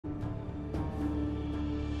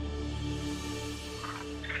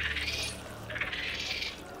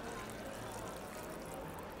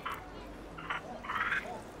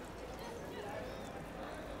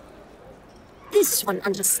This one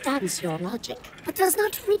understands your logic, but does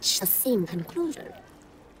not reach the same conclusion.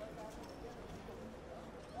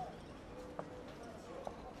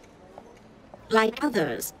 Like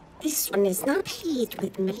others, this one is not pleased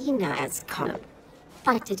with Melina as Khan,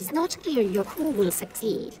 but it is not clear your crew will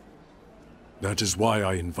succeed. That is why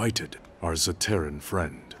I invited our Zaterran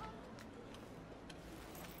friend.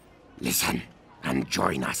 Listen and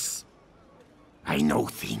join us. I know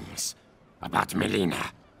things about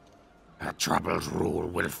Melina. Her troubled rule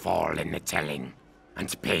will fall in the telling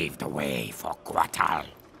and pave the way for Guatal.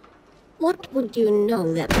 What would you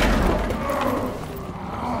know that...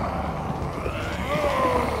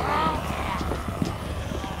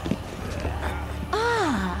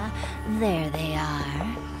 There they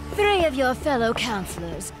are. 3 of your fellow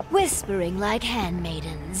counselors, whispering like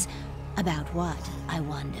handmaidens. About what, I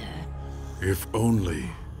wonder? If only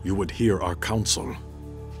you would hear our counsel.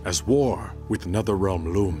 As war with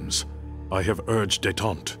Netherrealm looms, I have urged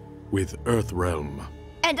détente with Earthrealm.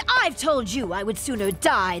 And I've told you I would sooner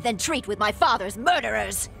die than treat with my father's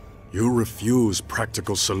murderers! You refuse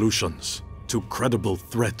practical solutions to credible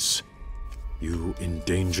threats. You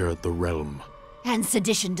endanger the realm. And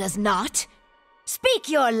sedition does not? Speak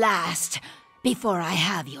your last, before I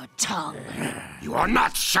have your tongue. You are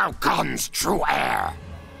not Shao Kahn's true heir.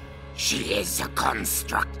 She is a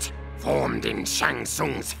construct, formed in Shang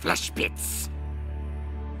Tsung's flesh pits.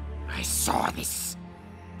 I saw this.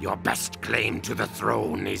 Your best claim to the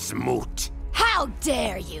throne is moot. How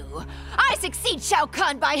dare you! I succeed Shao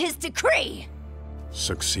Kahn by his decree!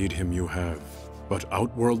 Succeed him you have, but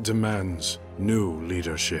Outworld demands new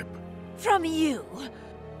leadership. From you,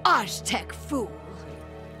 Archtech fool.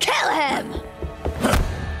 Kill him!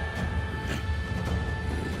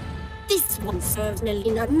 This one serves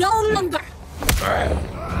Melina no longer!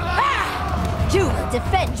 You will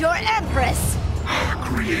defend your Empress! Our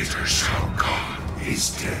creator Shao Kahn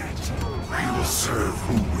is dead. We will serve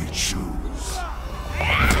whom we choose.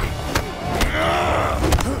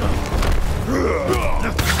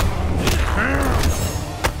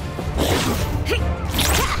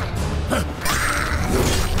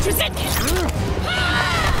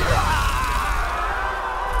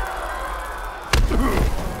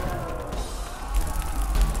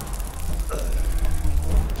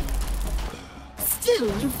 Still,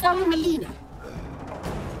 you follow Melina.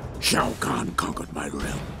 Shao Kahn conquered my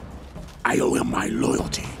realm. I owe him my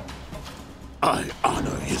loyalty. I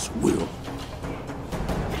honor his will.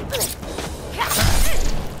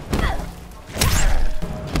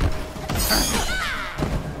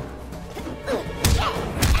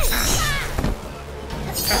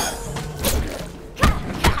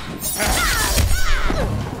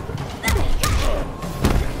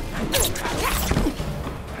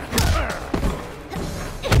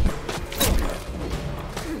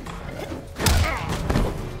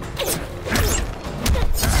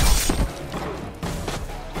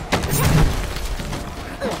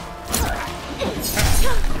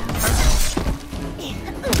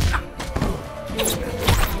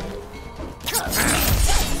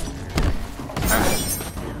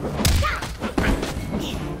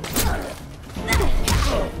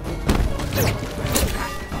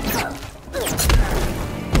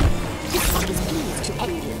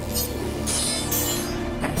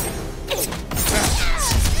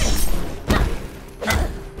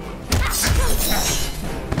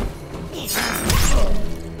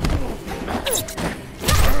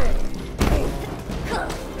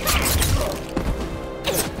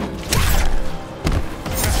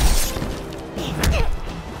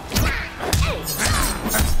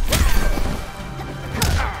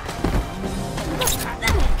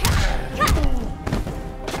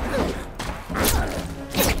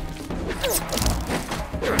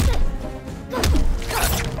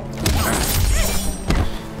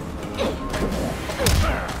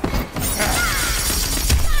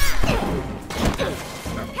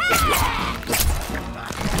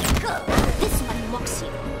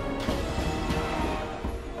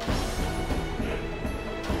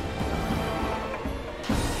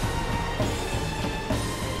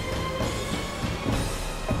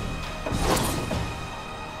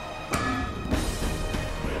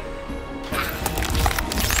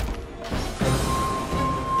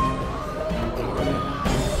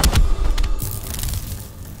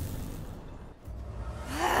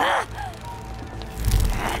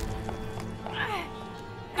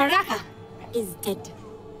 Is dead.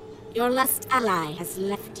 Your last ally has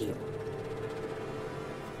left you.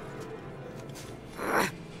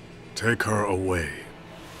 Take her away.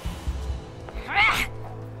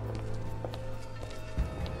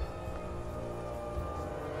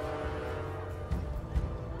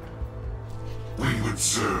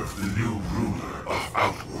 the new ruler of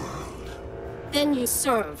Outworld. Then you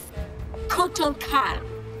serve Kotal Khan.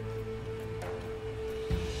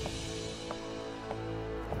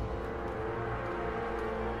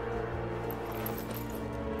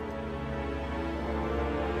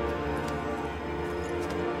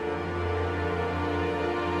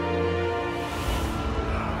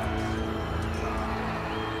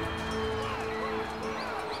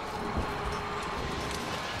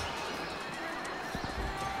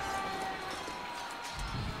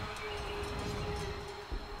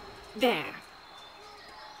 There.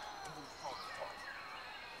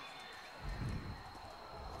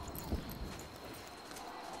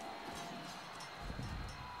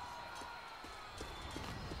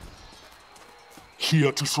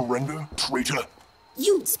 Here to surrender, traitor?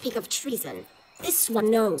 You speak of treason. This one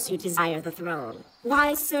knows you desire the throne.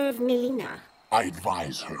 Why serve Melina? I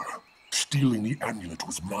advise her. Stealing the amulet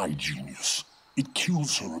was my genius. It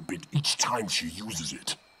kills her a bit each time she uses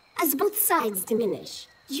it. As both sides diminish,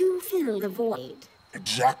 you fill the void.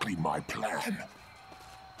 Exactly my plan.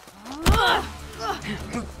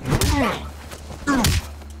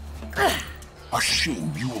 A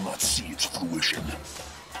shame you will not see its fruition.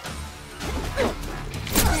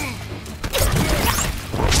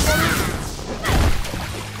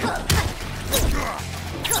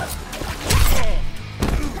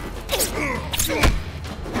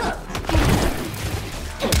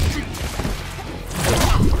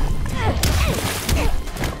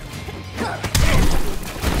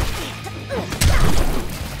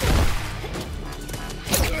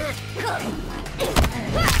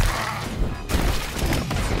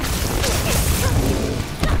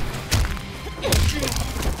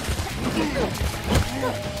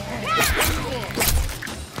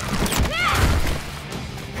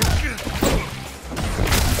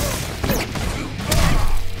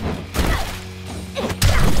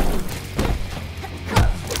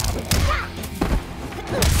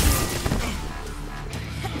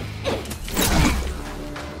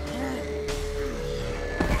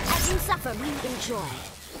 Suffer, we enjoy.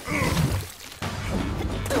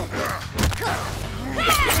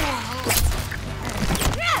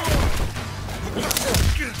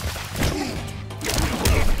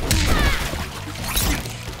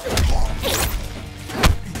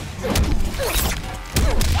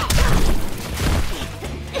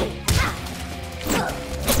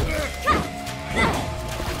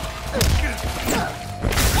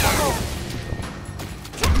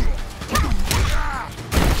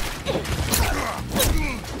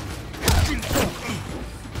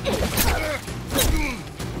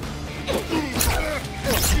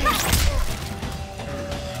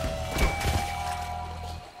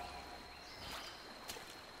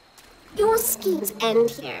 Your schemes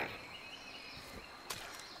end here.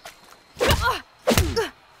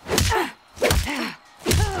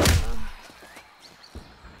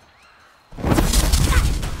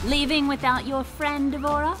 Leaving without your friend,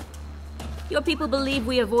 Devora? Your people believe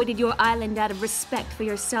we avoided your island out of respect for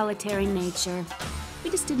your solitary nature.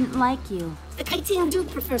 We just didn't like you. The Kaitin do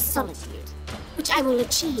prefer solitude, which I will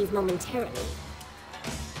achieve momentarily.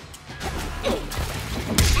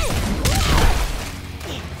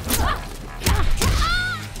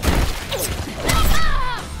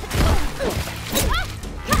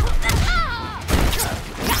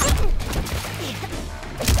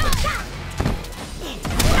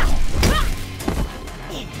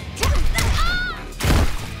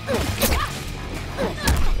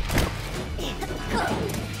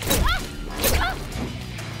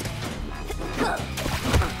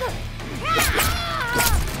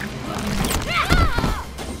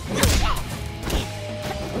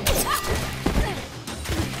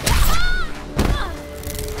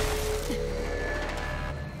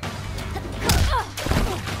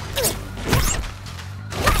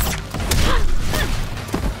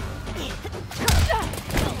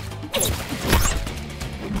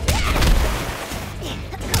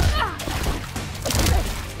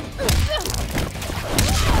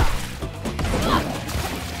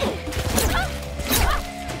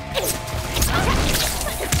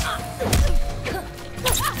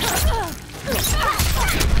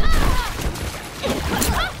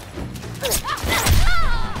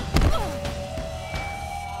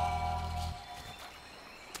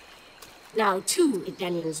 Now 2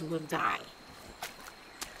 Idanians will die.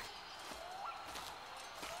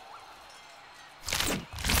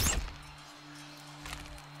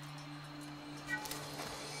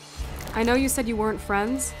 I know you said you weren't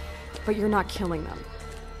friends, but you're not killing them.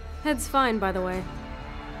 Head's fine, by the way.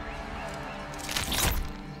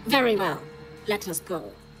 Very well. Let us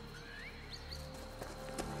go.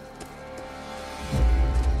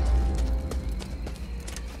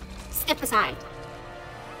 Step aside.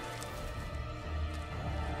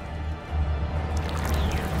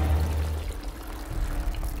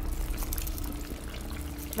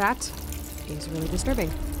 That is really disturbing.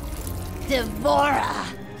 Devora!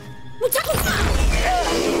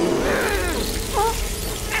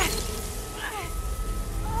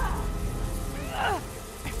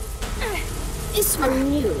 This one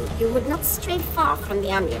knew you would not stray far from the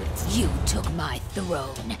amulet. You took my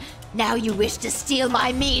throne. Now you wish to steal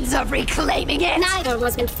my means of reclaiming it? Neither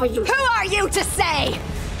was meant for you. Who are you to say?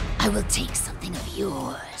 I will take something of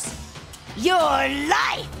yours. Your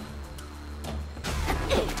life!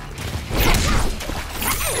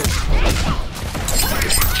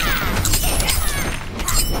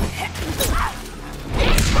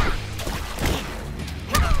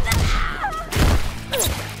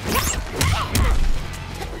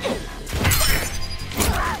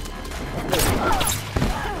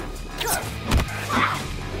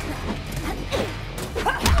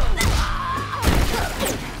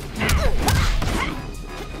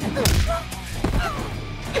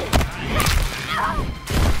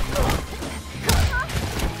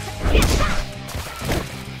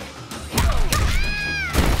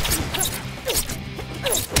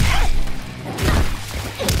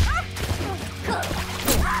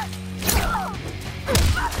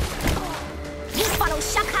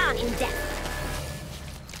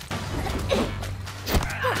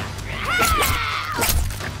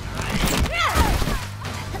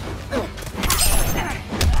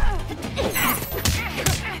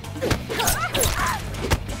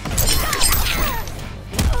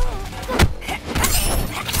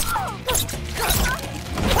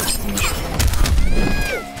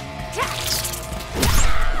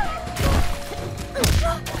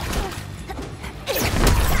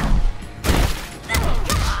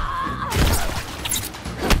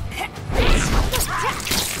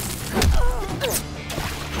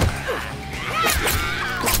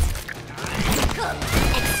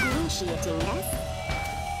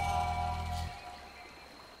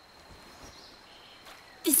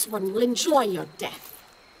 This one will enjoy your death.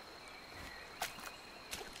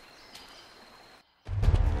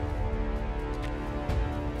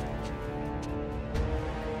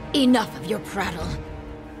 Enough of your prattle.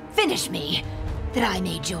 Finish me, that I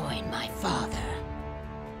may join my father.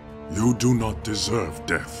 You do not deserve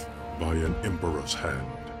death by an emperor's hand.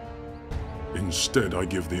 Instead, I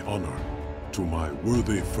give the honor to my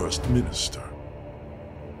worthy first minister.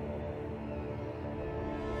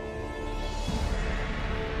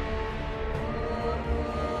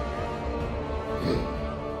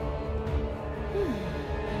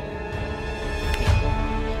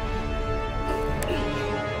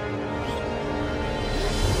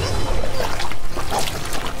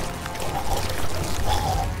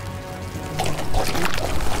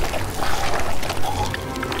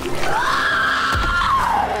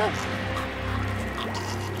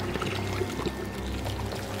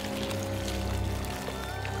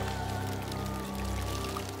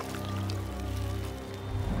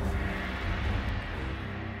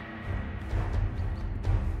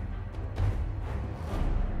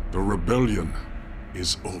 The rebellion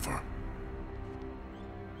is over.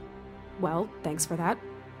 Well, thanks for that.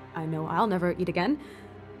 I know I'll never eat again.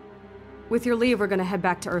 With your leave, we're gonna head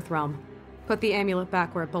back to Earthrealm. Put the amulet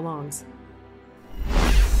back where it belongs.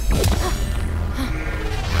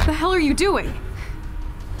 The hell are you doing?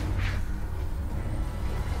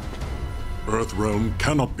 Earthrealm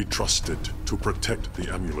cannot be trusted to protect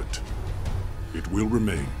the amulet. It will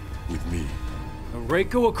remain with me. The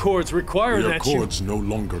Reiko Accords require The that Accords no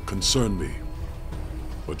longer concern me.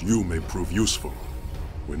 But you may prove useful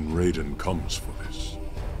when Raiden comes for this.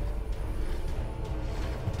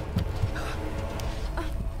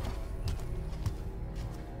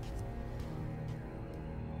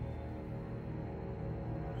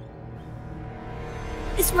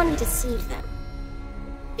 This one deceived them.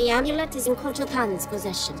 The amulet is in Kotal Khan's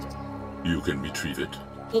possession. You can retrieve it.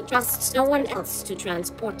 He trusts no one else to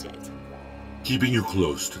transport it. Keeping you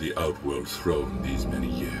close to the Outworld throne these many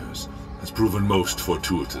years has proven most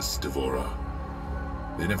fortuitous, Devora.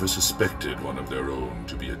 They never suspected one of their own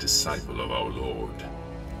to be a disciple of our Lord.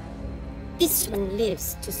 This one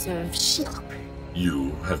lives to serve Shilp.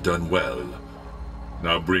 You have done well.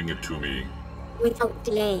 Now bring it to me. Without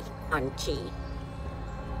delay, Quan Chi.